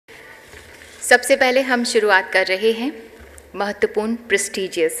सबसे पहले हम शुरुआत कर रहे हैं महत्वपूर्ण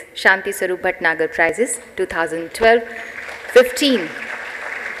prestigious Shanti Swarup Bhatnagar prices 2012-15.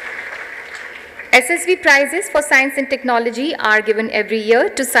 SSB prizes for science and technology are given every year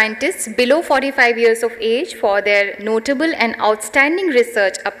to scientists below 45 years of age for their notable and outstanding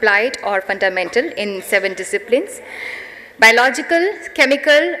research applied or fundamental in 7 disciplines: biological,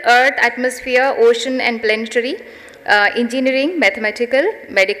 chemical, earth, atmosphere, ocean and planetary, engineering, mathematical,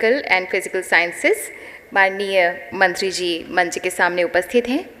 medical and physical sciences. माननीय मंत्री जी मंच के सामने उपस्थित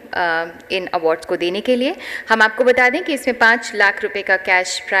हैं इन awards को देने के लिए. हम आपको बता दें कि इसमें 5 लाख रुपए का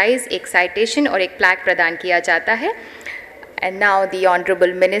कैश प्राइज, एक साइटेशन और एक प्लैक प्रदान किया जाता है. And now the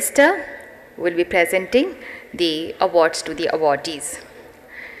honourable minister will be presenting the awards to the awardees.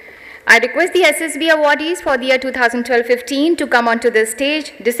 I request the SSB awardees for the year 2012-15 to come onto the stage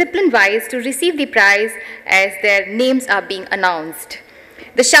discipline-wise to receive the prize as their names are being announced.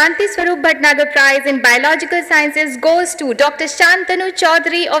 The Shanti Swarup Bhatnagar Prize in Biological Sciences goes to Dr. Shantanu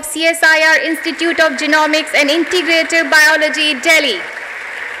Chaudhary of CSIR Institute of Genomics and Integrative Biology, Delhi.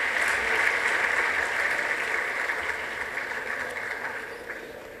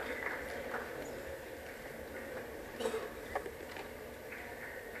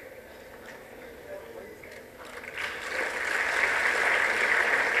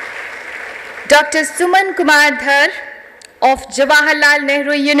 Dr. Suman Kumar Dhar of Jawaharlal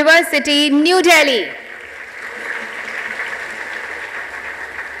Nehru University, New Delhi.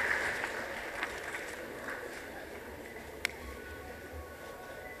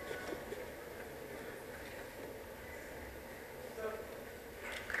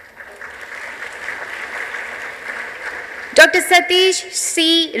 Dr. Satish C.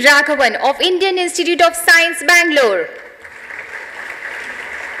 Raghavan of Indian Institute of Science, Bangalore.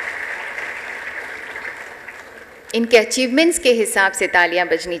 इनके achievements के हिसाब से तालियां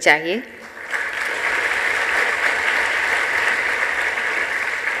बजनी चाहिए.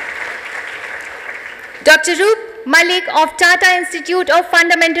 Dr. Roop Malik of Tata Institute of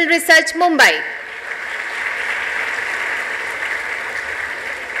Fundamental Research, Mumbai.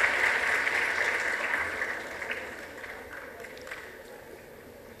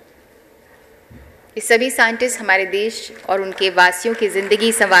 ये सभी scientist हमारे देश और उनके वासियों की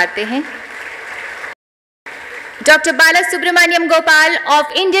जिंदगी संवारते हैं. Dr. Bala Subramaniam Gopal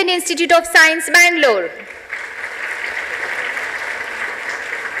of Indian Institute of Science, Bangalore.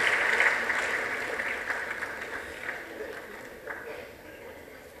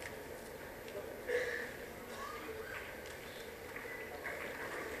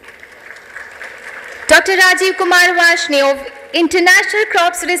 Dr. Rajiv Kumar Vashne of International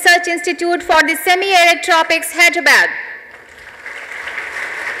Crops Research Institute for the Semi-Arid Tropics, Hyderabad.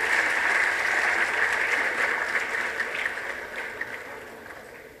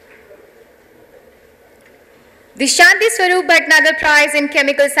 The Shanti Swarup Bhatnagar Prize in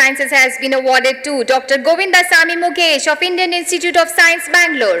Chemical Sciences has been awarded to Dr. Govindasamy Mukesh of Indian Institute of Science,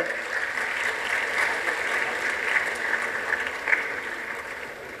 Bangalore.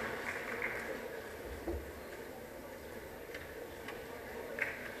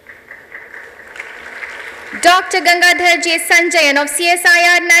 Dr. Gangadhar J. Sanjayan of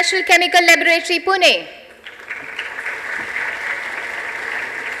CSIR National Chemical Laboratory, Pune.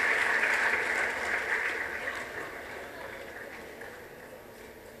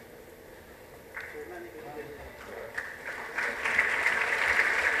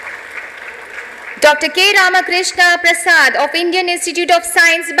 Dr. K. Ramakrishna Prasad of Indian Institute of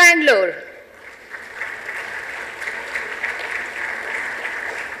Science, Bangalore.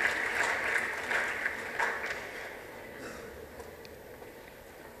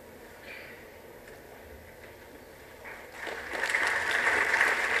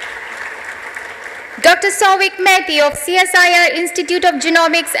 Dr. Souvik Mehti of CSIR Institute of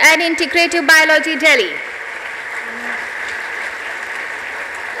Genomics and Integrative Biology, Delhi.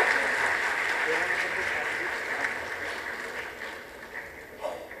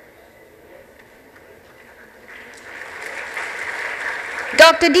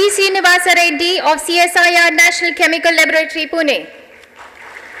 Dr. D. Srinivasa Reddy of CSIR National Chemical Laboratory, Pune.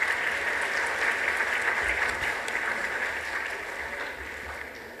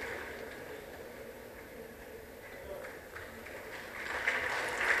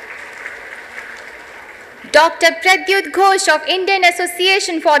 Dr. Pradyut Ghosh of Indian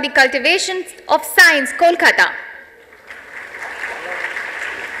Association for the Cultivation of Science, Kolkata.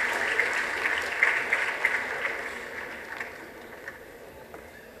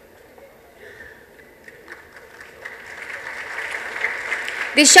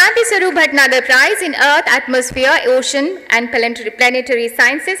 The Shanti Swarup Bhatnagar Prize in Earth, Atmosphere, Ocean and Planetary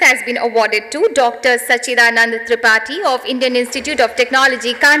Sciences has been awarded to Dr. Sachidanand Tripathi of Indian Institute of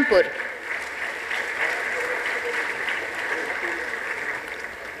Technology, Kanpur.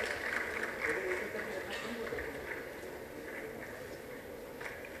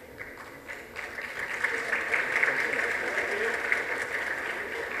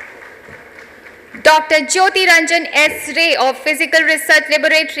 Dr. Jyoti Ranjan S. Ray of Physical Research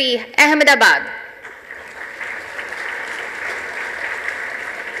Laboratory, Ahmedabad.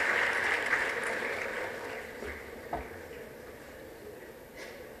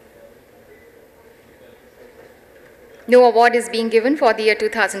 No award is being given for the year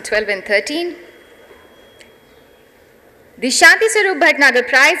 2012 and 13. The Shanti Swarup Bhatnagar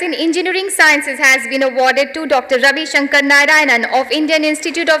Prize in Engineering Sciences has been awarded to Dr. Ravi Shankar Narayanan of Indian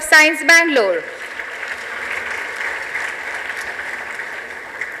Institute of Science, Bangalore.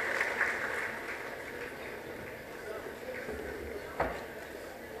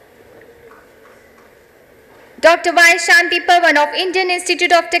 Dr. Y. Shanti Pavan of Indian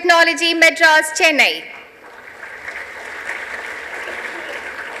Institute of Technology, Madras, Chennai.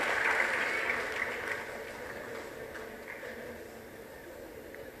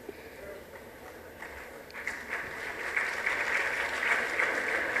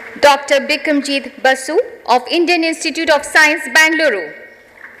 Dr. Bikramjit Basu of Indian Institute of Science, Bangalore.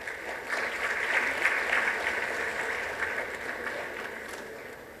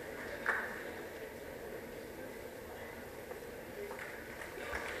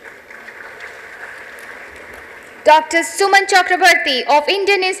 Dr. Suman Chakrabarti of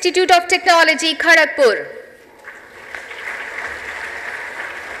Indian Institute of Technology, Kharagpur.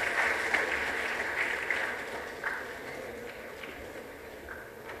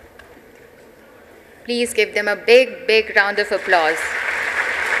 Please give them a big round of applause.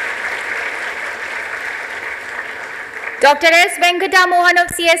 Dr. S. Venkata Mohan of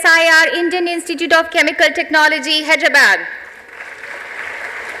CSIR, Indian Institute of Chemical Technology, Hyderabad.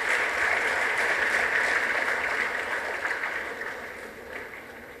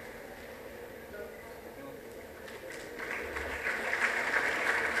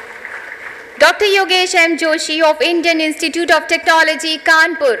 Dr. Yogesh M. Joshi of Indian Institute of Technology,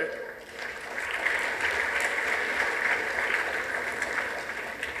 Kanpur.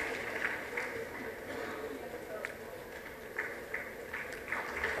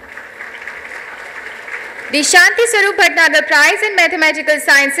 The Shanti Swarup Bhatnagar Prize in Mathematical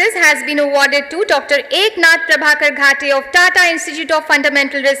Sciences has been awarded to Dr. Eknath Prabhakar Ghate of Tata Institute of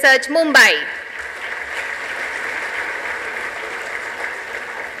Fundamental Research, Mumbai.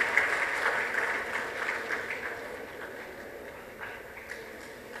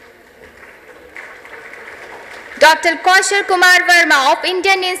 Dr. Kaushal Kumar Verma of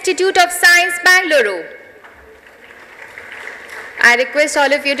Indian Institute of Science, Bangalore. I request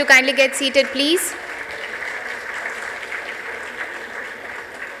all of you to kindly get seated, please.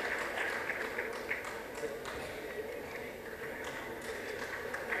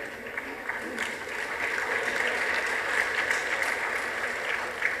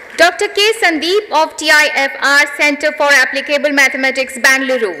 Dr. K. Sandeep of TIFR Center for Applicable Mathematics,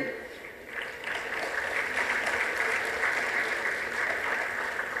 Bangalore.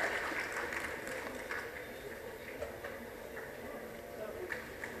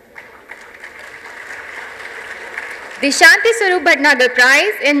 The Shanti Swarup Bhatnagar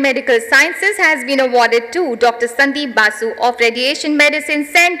Prize in Medical Sciences has been awarded to Dr. Sandeep Basu of Radiation Medicine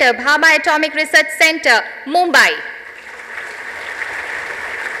Center, Bhabha Atomic Research Center, Mumbai.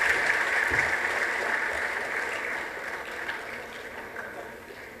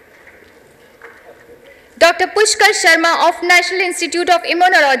 Dr. Pushkar Sharma of National Institute of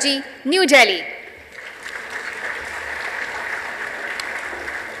Immunology, New Delhi.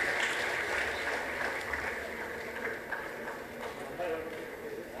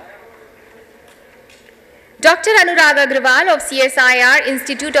 Dr. Anurag Agrawal of CSIR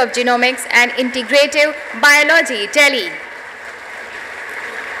Institute of Genomics and Integrative Biology, Delhi.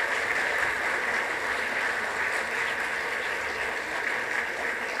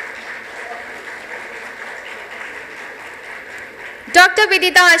 Dr.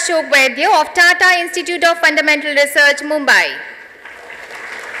 Vidita Ashok Vaidya of Tata Institute of Fundamental Research, Mumbai.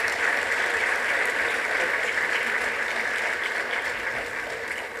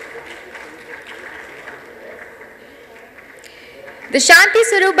 The Shanti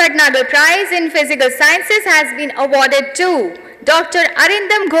Swarup Bhatnagar Prize in Physical Sciences has been awarded to Dr.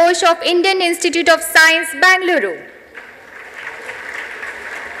 Arindam Ghosh of Indian Institute of Science, Bangalore.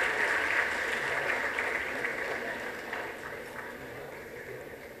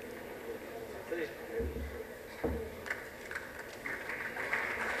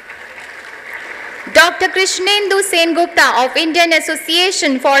 Dr. Krishnendu Sengupta of Indian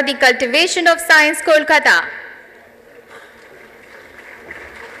Association for the Cultivation of Science, Kolkata.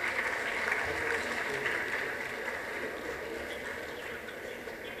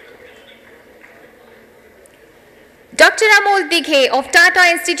 Dr. Amol Dighe of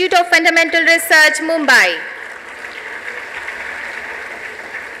Tata Institute of Fundamental Research, Mumbai.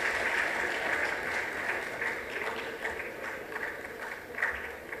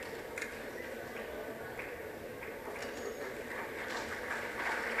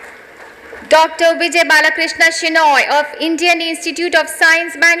 Dr. Vijay Balakrishna Shinoy of Indian Institute of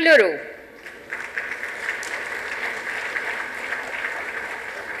Science, Bangalore.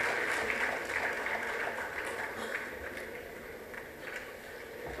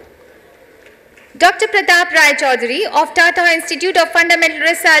 Dr. Pratap Rai Chaudhary of Tata Institute of Fundamental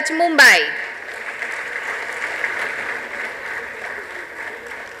Research, Mumbai.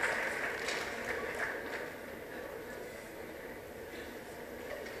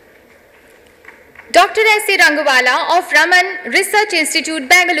 Dr. S.C. Rangwala of Raman Research Institute,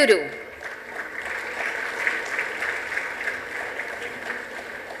 Bangalore.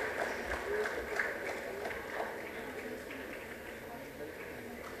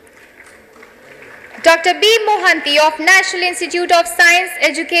 Dr. B. Mohanty of National Institute of Science,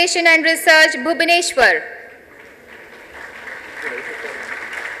 Education and Research, Bhubaneswar.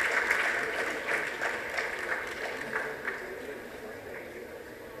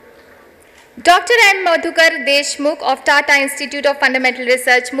 Dr. N. Madhukar Deshmukh of Tata Institute of Fundamental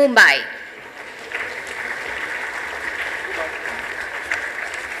Research, Mumbai.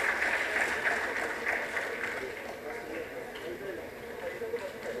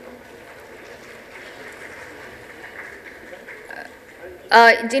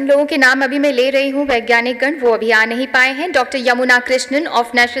 जिन लोगों के नाम अभी मैं ले रही हूँ वैज्ञानिक गण वो अभी आ नहीं पाए हैं. Doctor Yamuna Krishnan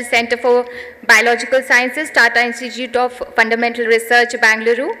of national centre for biological sciences, Tata institute of fundamental research,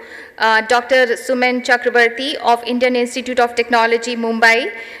 Bengaluru. Doctor Sumen Chakraborty of Indian institute of technology, Mumbai.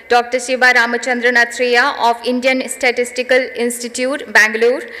 Doctor Shiva Ramachandran Athreya of Indian statistical institute,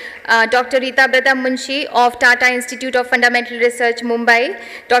 Bengaluru. Doctor Rita ब्रता Munshi of Tata institute of fundamental research, Mumbai.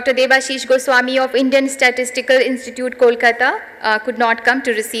 Doctor Debashish Goswami of Indian Statistical Institute, Kolkata, could not come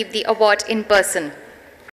to receive the award in person.